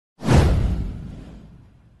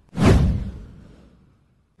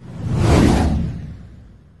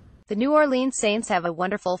The New Orleans Saints have a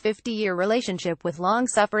wonderful 50-year relationship with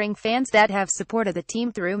long-suffering fans that have supported the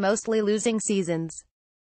team through mostly losing seasons.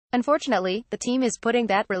 Unfortunately, the team is putting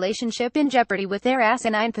that relationship in jeopardy with their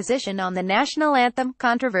asinine position on the national anthem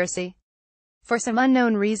controversy. For some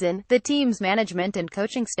unknown reason, the team's management and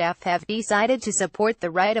coaching staff have decided to support the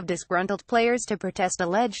right of disgruntled players to protest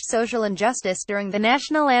alleged social injustice during the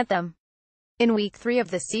national anthem. In Week 3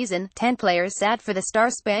 of the season, 10 players sat for the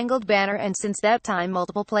Star-Spangled Banner, and since that time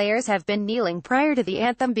multiple players have been kneeling prior to the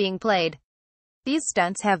anthem being played. These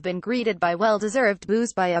stunts have been greeted by well-deserved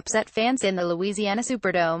boos by upset fans in the Louisiana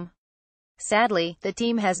Superdome. Sadly, the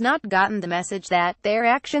team has not gotten the message that their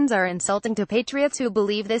actions are insulting to patriots who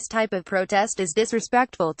believe this type of protest is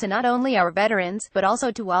disrespectful to not only our veterans, but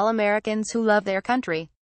also to all Americans who love their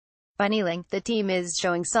country. By kneeling, the team is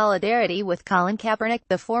showing solidarity with Colin Kaepernick,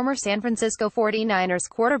 the former San Francisco 49ers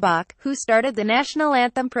quarterback, who started the national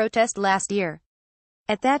anthem protest last year.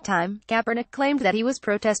 At that time, Kaepernick claimed that he was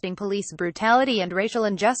protesting police brutality and racial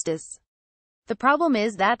injustice. The problem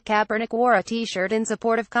is that Kaepernick wore a t-shirt in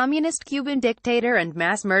support of communist Cuban dictator and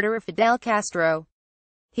mass murderer Fidel Castro.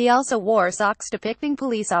 He also wore socks depicting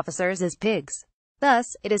police officers as pigs.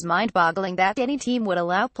 Thus, it is mind-boggling that any team would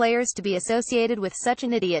allow players to be associated with such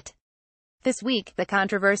an idiot. This week, the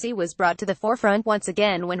controversy was brought to the forefront once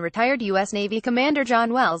again when retired U.S. Navy Commander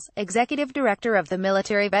John Wells, executive director of the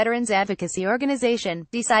Military Veterans Advocacy Organization,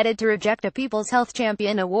 decided to reject a People's Health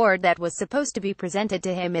Champion award that was supposed to be presented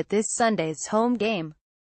to him at this Sunday's home game.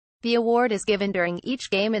 The award is given during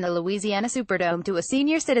each game in the Louisiana Superdome to a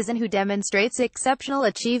senior citizen who demonstrates exceptional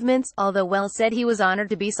achievements, although Wells said he was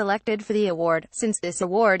honored to be selected for the award. Since this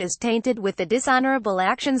award is tainted with the dishonorable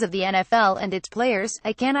actions of the NFL and its players,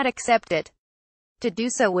 I cannot accept it. To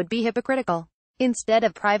do so would be hypocritical. Instead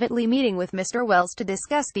of privately meeting with Mr. Wells to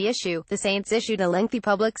discuss the issue, the Saints issued a lengthy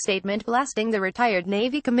public statement blasting the retired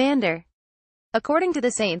Navy commander. According to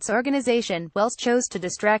the Saints organization, Wells chose to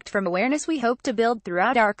distract from awareness we hope to build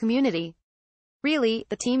throughout our community. Really,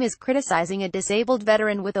 the team is criticizing a disabled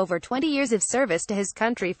veteran with over 20 years of service to his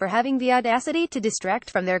country for having the audacity to distract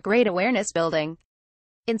from their great awareness building.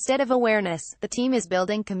 Instead of awareness, the team is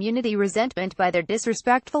building community resentment by their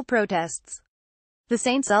disrespectful protests. The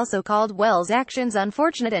Saints also called Wells' actions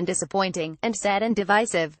unfortunate and disappointing, and sad and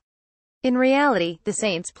divisive. In reality, the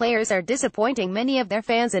Saints players are disappointing many of their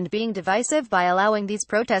fans and being divisive by allowing these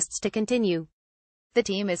protests to continue. The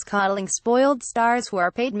team is coddling spoiled stars who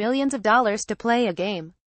are paid millions of dollars to play a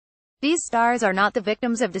game. These stars are not the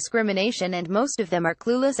victims of discrimination, and most of them are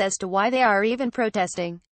clueless as to why they are even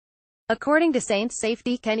protesting. According to Saints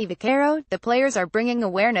safety Kenny Vaccaro, the players are bringing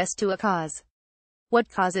awareness to a cause. What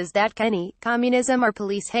cause is that, Kenny? Communism or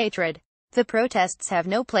police hatred? The protests have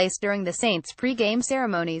no place during the Saints pre-game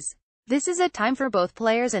ceremonies. This is a time for both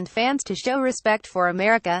players and fans to show respect for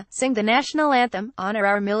America, sing the national anthem, honor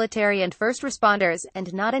our military and first responders,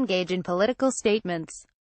 and not engage in political statements.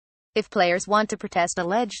 If players want to protest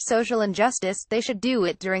alleged social injustice, they should do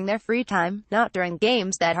it during their free time, not during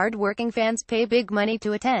games that hard-working fans pay big money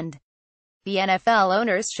to attend. The NFL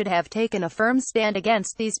owners should have taken a firm stand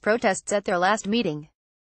against these protests at their last meeting.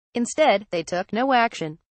 Instead, they took no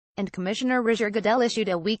action. And Commissioner Roger Goodell issued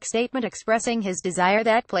a weak statement expressing his desire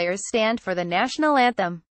that players stand for the national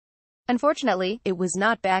anthem. Unfortunately, it was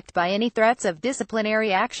not backed by any threats of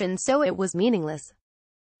disciplinary action, so it was meaningless.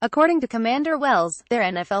 According to Commander Wells, their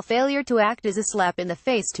NFL failure to act is a slap in the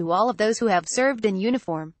face to all of those who have served in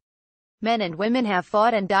uniform. Men and women have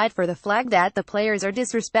fought and died for the flag that the players are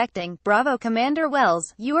disrespecting. Bravo, Commander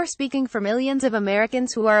Wells, you are speaking for millions of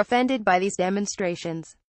Americans who are offended by these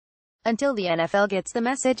demonstrations. Until the NFL gets the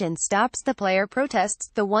message and stops the player protests,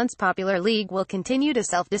 the once popular league will continue to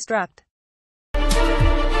self-destruct.